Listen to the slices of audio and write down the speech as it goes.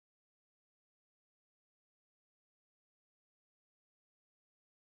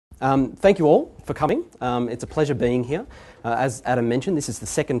Thank you all for coming. It's a pleasure being here. As Adam mentioned, this is the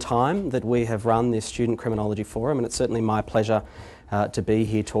second time that we have run this Student Criminology Forum, and it's certainly my pleasure to be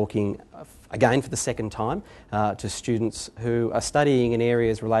here talking again for the second time to students who are studying in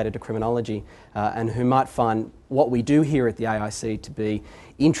areas related to criminology and who might find what we do here at the AIC to be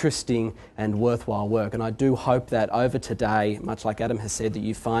interesting and worthwhile work. And I do hope that over today, much like Adam has said, that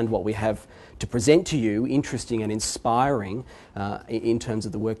you find what we have to present to you interesting and inspiring in terms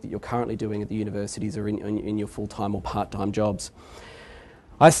of the work that you're currently doing at the universities or in your full-time or part-time jobs.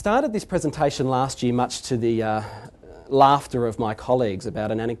 I started this presentation last year much to the laughter of my colleagues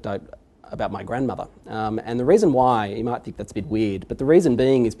about an anecdote about my grandmother. And the reason why, you might think that's a bit weird, but the reason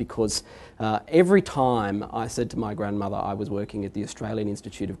being is because every time I said to my grandmother I was working at the Australian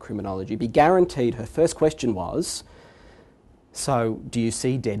Institute of Criminology, be guaranteed her first question was, "So, do you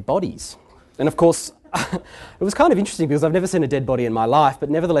see dead bodies?" And of course, it was kind of interesting because I've never seen a dead body in my life, but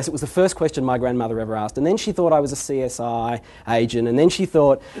nevertheless it was the first question my grandmother ever asked. And then she thought I was a CSI agent, and then she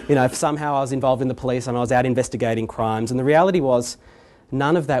thought, you know, if somehow I was involved in the police and I was out investigating crimes. And the reality was,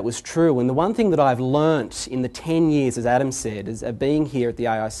 none of that was true. And the one thing that I've learnt in the 10 years, as Adam said, is being here at the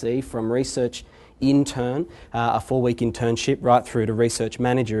AIC, from research intern, a 4-week internship, right through to research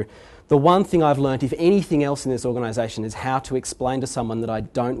manager, the one thing I've learnt, if anything else in this organisation, is how to explain to someone that I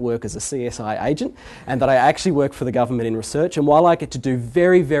don't work as a CSI agent and that I actually work for the government in research. And while I get to do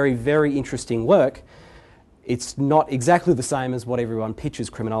very, very, very interesting work, it's not exactly the same as what everyone pictures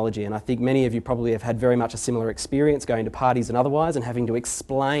criminology, and I think many of you probably have had very much a similar experience going to parties and otherwise and having to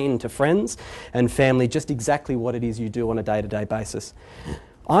explain to friends and family just exactly what it is you do on a day-to-day basis.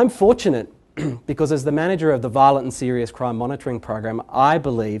 I'm fortunate because as the manager of the Violent and Serious Crime Monitoring Program, I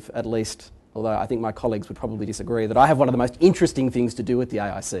believe, at least, although I think my colleagues would probably disagree, that I have one of the most interesting things to do at the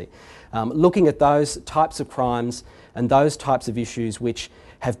AIC. Looking at those types of crimes and those types of issues which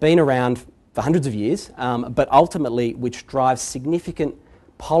have been around for hundreds of years, but ultimately which drives significant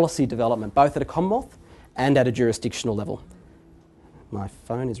policy development, both at a Commonwealth and at a jurisdictional level. My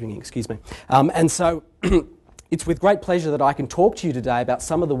phone is ringing, excuse me. And so it's with great pleasure that I can talk to you today about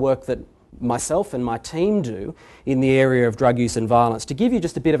some of the work that myself and my team do in the area of drug use and violence, to give you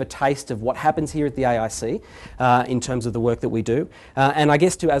just a bit of a taste of what happens here at the AIC in terms of the work that we do. And I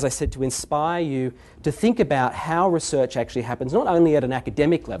guess to, as I said, to inspire you to think about how research actually happens, not only at an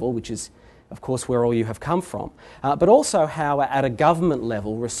academic level, which is of course where all you have come from, but also how at a government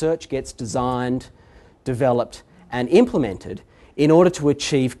level research gets designed, developed and implemented in order to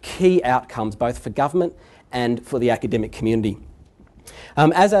achieve key outcomes both for government and for the academic community.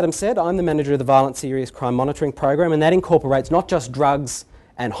 As Adam said, I'm the manager of the Violent Serious Crime Monitoring Program, and that incorporates not just drugs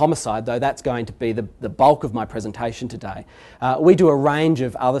and homicide, though that's going to be the bulk of my presentation today. We do a range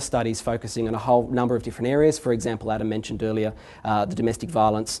of other studies focusing on a whole number of different areas. For example, Adam mentioned earlier the domestic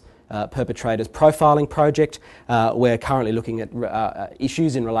violence perpetrators profiling project. We're currently looking at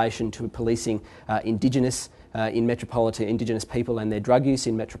issues in relation to policing Indigenous people and their drug use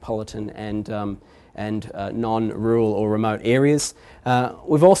in metropolitan and non-rural or remote areas.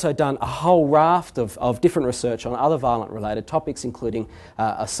 We've also done a whole raft of different research on other violent-related topics, including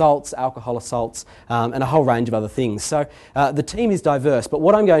assaults, alcohol assaults, and a whole range of other things. So the team is diverse, but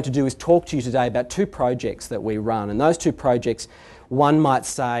what I'm going to do is talk to you today about two projects that we run, and those two projects, one might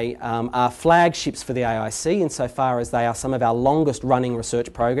say, are flagships for the AIC insofar as they are some of our longest running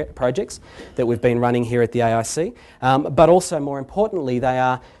research projects that we've been running here at the AIC, but also more importantly they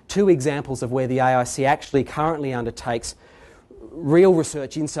are two examples of where the AIC actually currently undertakes real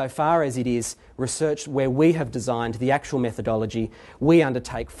research insofar as it is research where we have designed the actual methodology. We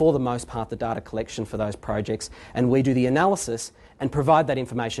undertake for the most part the data collection for those projects, and we do the analysis and provide that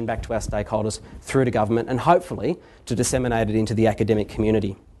information back to our stakeholders through to government and hopefully to disseminate it into the academic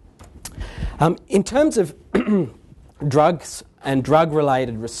community. In terms of drugs and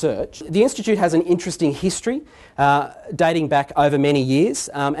drug-related research, the Institute has an interesting history dating back over many years,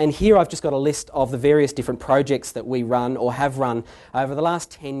 and here I've just got a list of the various different projects that we run or have run over the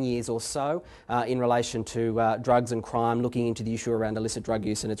last 10 years or so in relation to drugs and crime, looking into the issue around illicit drug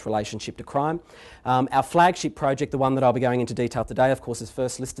use and its relationship to crime. Our flagship project, the one that I'll be going into detail today, of course, is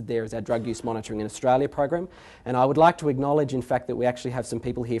first listed there as our Drug Use Monitoring in Australia program, and I would like to acknowledge, in fact, that we actually have some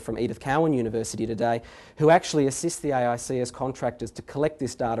people here from Edith Cowan University today who actually assist the AIC as contractors to collect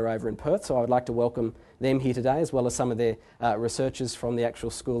this data over in Perth, so I would like to welcome them here today, as well as some of their researchers from the actual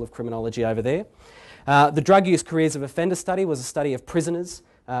School of Criminology over there. The Drug Use Careers of Offender study was a study of prisoners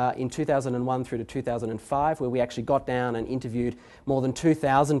in 2001 through to 2005, where we actually got down and interviewed more than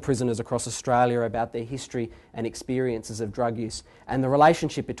 2,000 prisoners across Australia about their history and experiences of drug use and the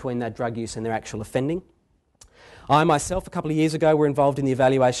relationship between that drug use and their actual offending. I myself, a couple of years ago, were involved in the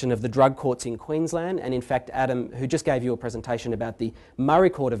evaluation of the drug courts in Queensland, and in fact Adam, who just gave you a presentation about the Murray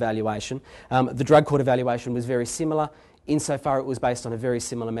Court evaluation, the drug court evaluation was very similar insofar it was based on a very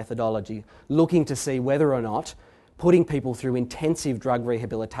similar methodology, looking to see whether or not putting people through intensive drug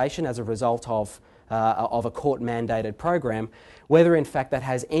rehabilitation as a result of a court-mandated program, whether in fact that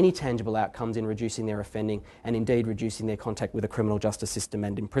has any tangible outcomes in reducing their offending and indeed reducing their contact with the criminal justice system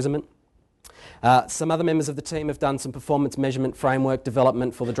and imprisonment. Some other members of the team have done some performance measurement framework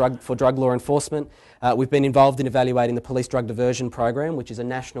development for drug law enforcement. We've been involved in evaluating the police drug diversion program, which is a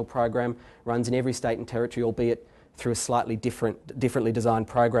national program, runs in every state and territory, albeit through a slightly differently designed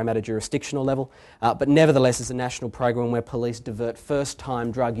program at a jurisdictional level, but nevertheless is a national program where police divert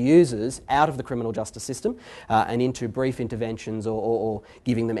first-time drug users out of the criminal justice system and into brief interventions or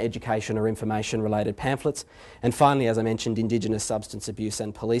giving them education or information-related pamphlets. And finally, as I mentioned, Indigenous substance abuse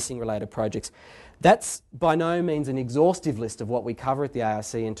and policing-related projects. That's by no means an exhaustive list of what we cover at the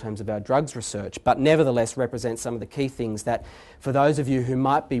AIC in terms of our drugs research, but nevertheless represents some of the key things that, for those of you who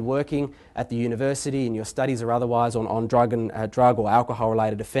might be working at the university in your studies or otherwise on drug or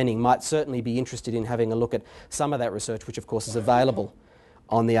alcohol-related offending, might certainly be interested in having a look at some of that research, which of course is available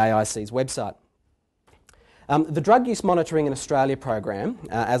on the AIC's website. The Drug Use Monitoring in Australia program,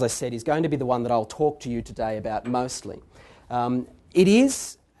 as I said, is going to be the one that I'll talk to you today about mostly. It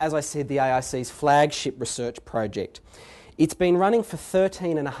is, as I said, the AIC's flagship research project. It's been running for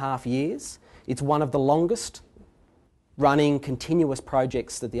 13 and a half years. It's one of the longest running continuous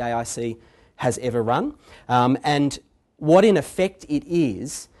projects that the AIC has ever run. And what in effect it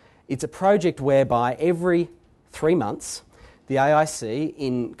is, it's a project whereby every 3 months the AIC,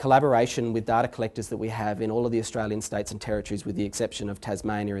 in collaboration with data collectors that we have in all of the Australian states and territories with the exception of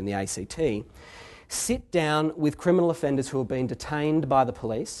Tasmania and the ACT, sit down with criminal offenders who have been detained by the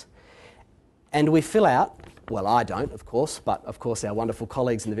police, and we fill out, well I don't of course, but of course our wonderful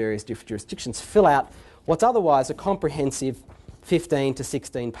colleagues in the various different jurisdictions fill out what's otherwise a comprehensive 15 to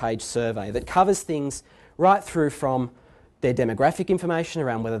 16 page survey that covers things right through from their demographic information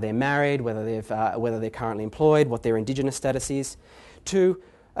around whether they're married, whether they're currently employed, what their Indigenous status is, to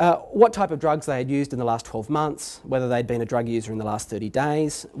what type of drugs they had used in the last 12 months, whether they'd been a drug user in the last 30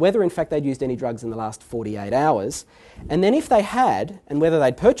 days, whether in fact they'd used any drugs in the last 48 hours, and then if they had, and whether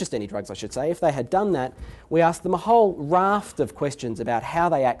they'd purchased any drugs I should say, if they had done that, we asked them a whole raft of questions about how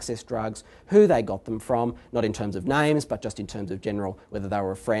they accessed drugs, who they got them from, not in terms of names, but just in terms of general, whether they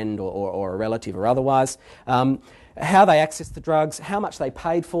were a friend or a relative or otherwise, how they accessed the drugs, how much they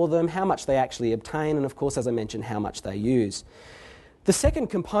paid for them, how much they actually obtain, and of course, as I mentioned, how much they use. The second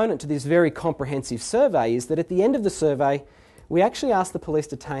component to this very comprehensive survey is that at the end of the survey, we actually asked the police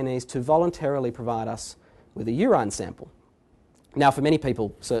detainees to voluntarily provide us with a urine sample. Now, for many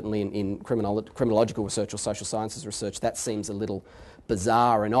people, certainly in criminological research or social sciences research, that seems a little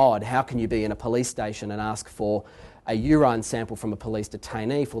bizarre and odd. How can you be in a police station and ask for a urine sample from a police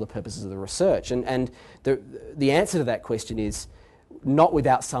detainee for the purposes of the research? And the answer to that question is not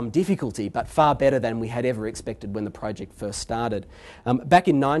without some difficulty, but far better than we had ever expected when the project first started. Back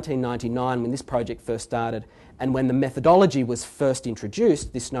in 1999, when this project first started, and when the methodology was first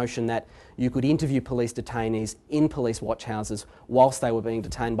introduced, this notion that you could interview police detainees in police watch houses whilst they were being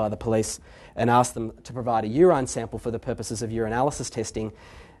detained by the police and ask them to provide a urine sample for the purposes of urinalysis testing,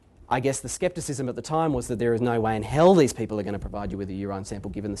 I guess the scepticism at the time was that there is no way in hell these people are going to provide you with a urine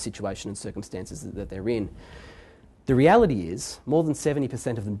sample given the situation and circumstances that they're in. The reality is, more than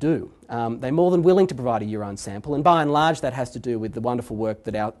 70% of them do. They're more than willing to provide a urine sample, and by and large that has to do with the wonderful work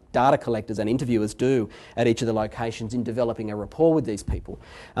that our data collectors and interviewers do at each of the locations in developing a rapport with these people.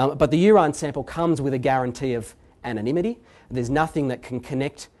 But the urine sample comes with a guarantee of anonymity. There's nothing that can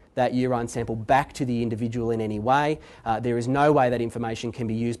connect that urine sample back to the individual in any way. There is no way that information can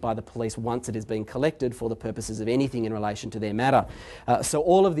be used by the police once it has been collected for the purposes of anything in relation to their matter. So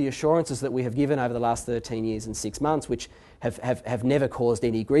all of the assurances that we have given over the last 13 years and 6 months, which have never caused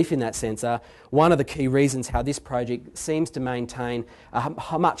any grief in that sense, are one of the key reasons how this project seems to maintain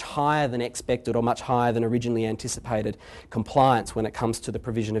a much higher than expected or much higher than originally anticipated compliance when it comes to the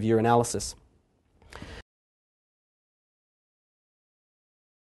provision of urinalysis.